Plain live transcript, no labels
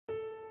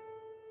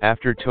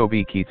After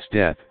Toby Keith's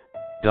death,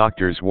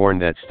 doctors warn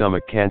that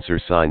stomach cancer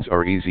signs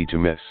are easy to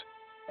miss.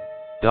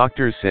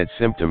 Doctors said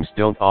symptoms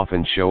don't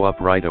often show up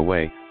right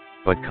away,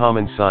 but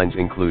common signs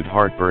include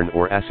heartburn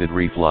or acid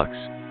reflux.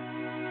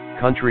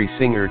 Country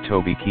singer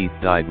Toby Keith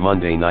died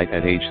Monday night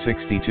at age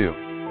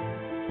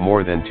 62,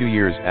 more than 2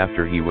 years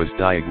after he was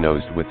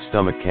diagnosed with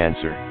stomach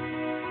cancer.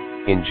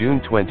 In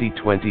June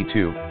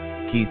 2022,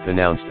 Keith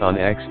announced on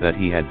X that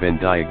he had been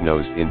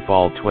diagnosed in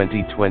fall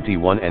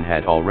 2021 and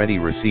had already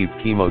received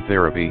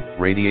chemotherapy,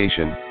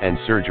 radiation, and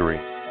surgery.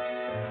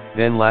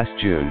 Then last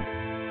June,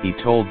 he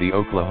told the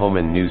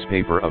Oklahoman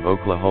newspaper of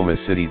Oklahoma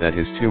City that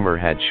his tumor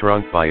had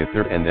shrunk by a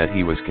third and that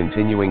he was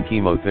continuing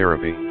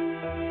chemotherapy.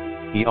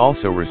 He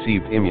also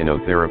received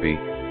immunotherapy,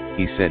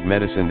 he said,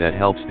 medicine that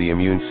helps the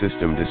immune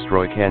system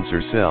destroy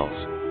cancer cells.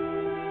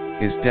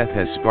 His death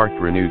has sparked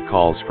renewed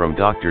calls from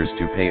doctors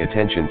to pay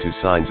attention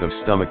to signs of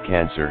stomach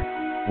cancer,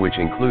 which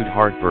include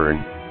heartburn,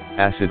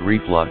 acid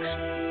reflux,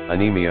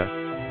 anemia,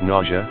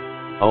 nausea,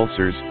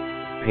 ulcers,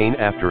 pain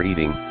after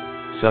eating,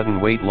 sudden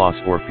weight loss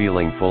or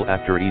feeling full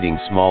after eating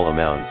small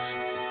amounts.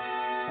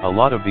 A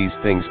lot of these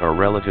things are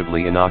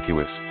relatively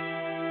innocuous.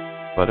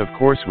 But of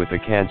course with the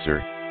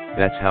cancer,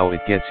 that's how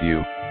it gets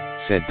you,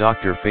 said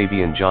Dr.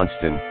 Fabian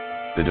Johnston,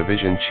 the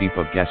Division Chief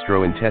of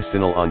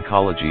Gastrointestinal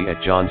Oncology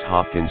at Johns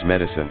Hopkins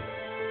Medicine.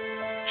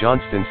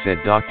 Johnston said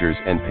doctors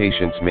and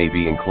patients may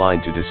be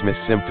inclined to dismiss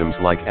symptoms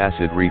like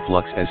acid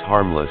reflux as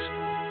harmless,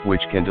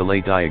 which can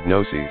delay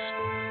diagnoses.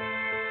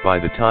 By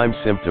the time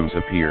symptoms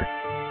appear,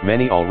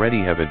 many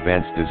already have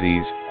advanced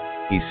disease,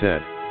 he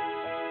said.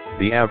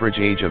 The average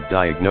age of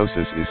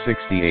diagnosis is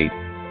 68,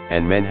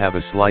 and men have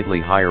a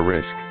slightly higher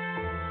risk.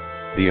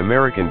 The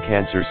American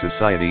Cancer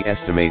Society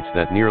estimates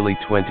that nearly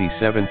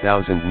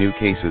 27,000 new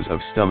cases of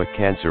stomach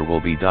cancer will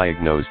be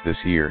diagnosed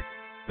this year.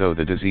 Though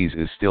the disease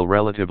is still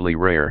relatively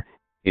rare,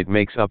 it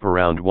makes up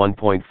around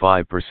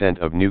 1.5%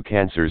 of new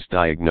cancers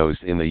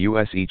diagnosed in the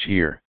U.S. each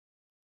year.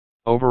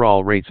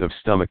 Overall rates of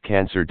stomach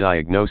cancer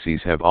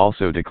diagnoses have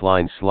also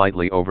declined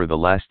slightly over the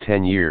last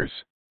 10 years.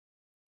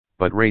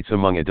 But rates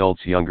among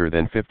adults younger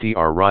than 50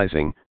 are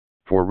rising,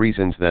 for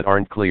reasons that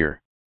aren't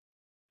clear.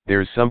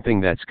 There's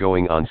something that's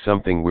going on,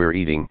 something we're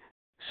eating,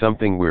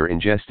 something we're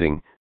ingesting,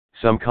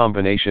 some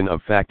combination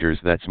of factors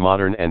that's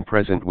modern and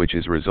present which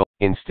is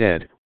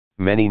Instead,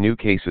 many new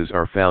cases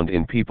are found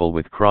in people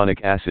with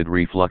chronic acid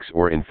reflux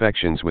or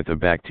infections with a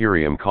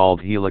bacterium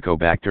called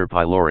Helicobacter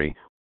pylori,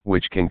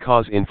 which can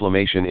cause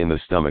inflammation in the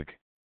stomach.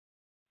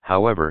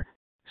 However,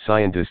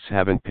 scientists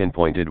haven't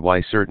pinpointed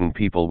why certain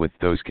people with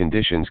those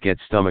conditions get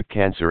stomach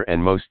cancer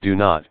and most do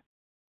not.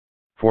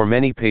 For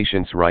many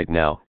patients right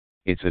now,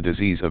 it's a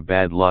disease of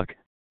bad luck,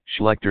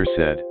 Schlechter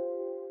said.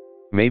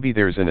 Maybe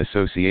there's an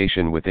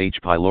association with H.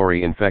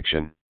 pylori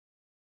infection.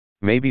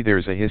 Maybe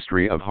there's a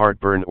history of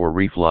heartburn or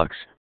reflux,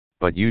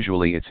 but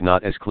usually it's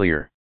not as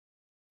clear.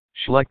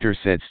 Schlechter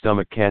said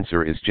stomach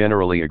cancer is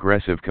generally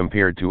aggressive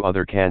compared to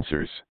other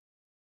cancers.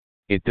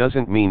 It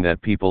doesn't mean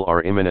that people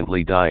are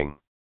imminently dying.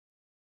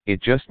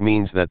 It just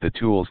means that the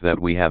tools that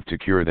we have to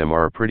cure them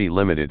are pretty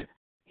limited,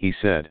 he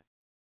said.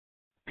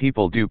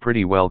 People do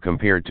pretty well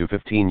compared to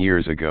 15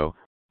 years ago,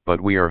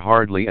 but we are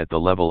hardly at the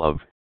level of,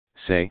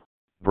 say,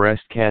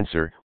 breast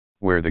cancer,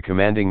 where the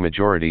commanding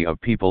majority of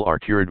people are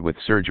cured with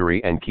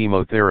surgery and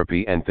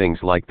chemotherapy and things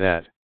like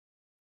that.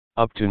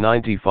 Up to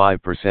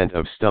 95%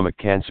 of stomach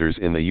cancers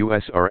in the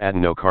U.S. are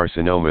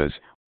adenocarcinomas,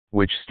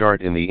 which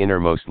start in the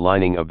innermost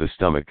lining of the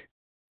stomach.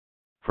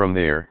 From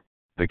there,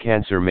 the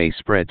cancer may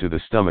spread to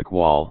the stomach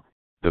wall,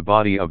 the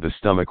body of the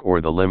stomach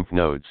or the lymph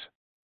nodes.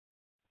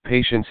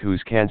 Patients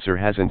whose cancer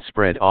hasn't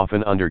spread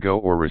often undergo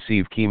or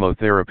receive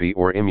chemotherapy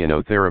or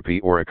immunotherapy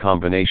or a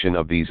combination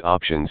of these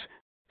options,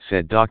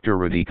 said Dr.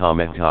 Radhika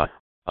Mehta,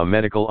 a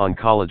medical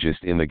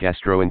oncologist in the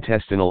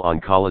gastrointestinal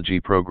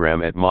oncology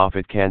program at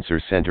Moffitt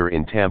Cancer Center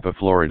in Tampa,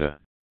 Florida.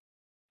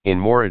 In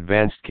more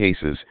advanced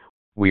cases,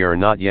 we are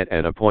not yet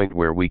at a point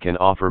where we can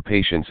offer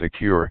patients a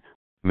cure,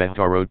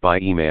 Mehta wrote by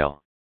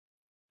email.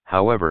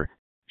 However,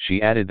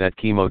 she added that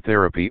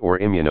chemotherapy or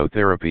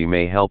immunotherapy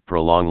may help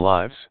prolong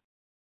lives.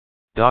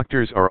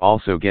 Doctors are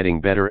also getting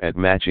better at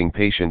matching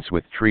patients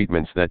with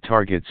treatments that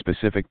target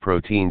specific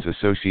proteins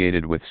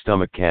associated with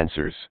stomach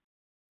cancers.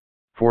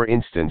 For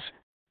instance,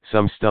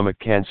 some stomach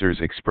cancers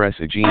express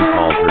a gene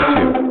called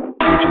HER2,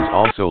 which is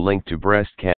also linked to breast cancer.